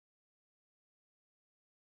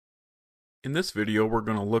In this video, we're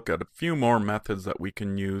going to look at a few more methods that we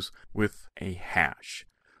can use with a hash.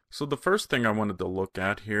 So the first thing I wanted to look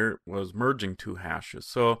at here was merging two hashes.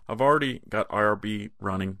 So I've already got IRB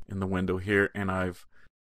running in the window here, and I've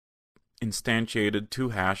instantiated two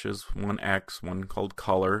hashes, one X, one called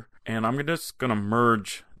color, and I'm just going to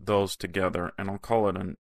merge those together, and I'll call it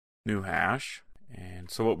a new hash. And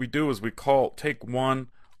so what we do is we take one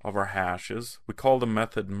of our hashes, we call the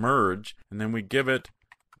method merge, and then we give it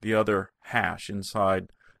the other hash inside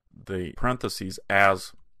the parentheses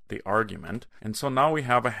as the argument. And so now we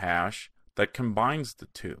have a hash that combines the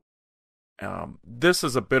two. This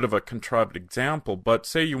is a bit of a contrived example, but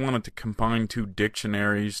say you wanted to combine two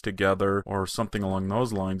dictionaries together or something along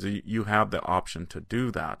those lines, you have the option to do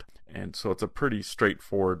that. And so it's a pretty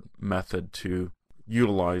straightforward method to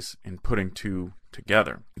utilize in putting two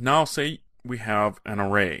together. Now say we have an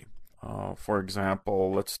array. For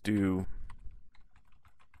example, let's do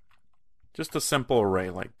just a simple array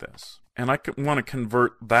like this. And I want to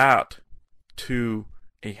convert that to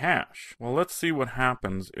a hash. Well, let's see what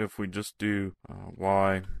happens if we just do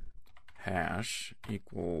y hash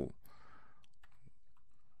equal.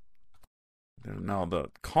 Now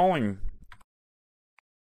the calling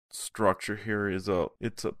structure here is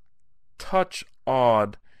it's a touch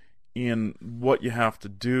odd in what you have to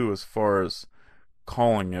do as far as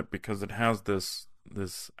calling it, because it has this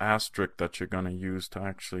asterisk that you're going to use to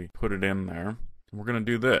actually put it in there. We're going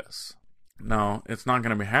to do this. Now, it's not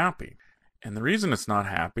going to be happy. And the reason it's not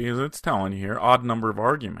happy is it's telling you here odd number of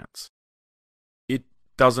arguments. It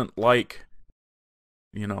doesn't like,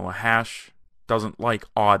 a hash doesn't like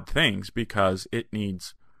odd things because it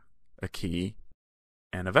needs a key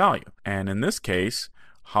and a value. And in this case,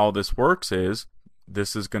 how this works is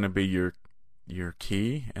this is going to be your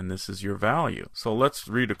key and this is your value. So let's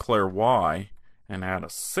redeclare y and add a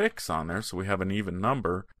 6 on there so we have an even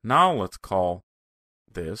number. Now let's call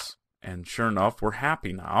this, and sure enough, we're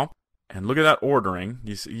happy now. And look at that ordering.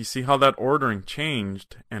 You see how that ordering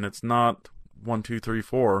changed, and it's not 1, 2, 3,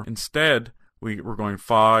 4. Instead, we're going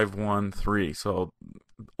 5, 1, 3. So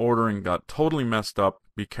ordering got totally messed up.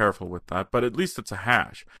 Be careful with that, but at least it's a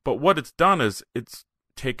hash. But what it's done is it's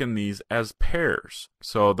taken these as pairs.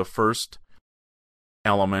 So the first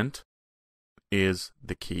element is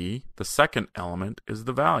the key, the second element is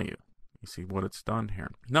the value. You see what it's done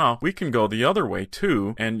here. Now, we can go the other way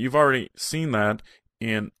too, and you've already seen that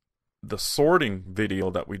in the sorting video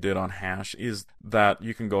that we did on hash, is that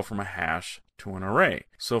you can go from a hash to an array.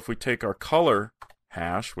 So if we take our color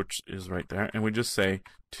hash, which is right there, and we just say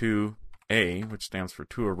to_a, which stands for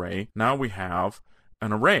to array, now we have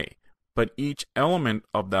an array. But each element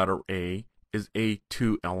of that array is a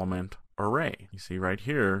 2-element array. You see right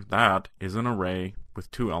here, that is an array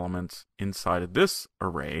with 2 elements inside of this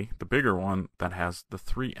array, the bigger one that has the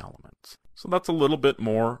 3 elements. So that's a little bit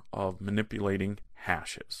more of manipulating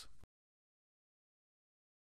hashes.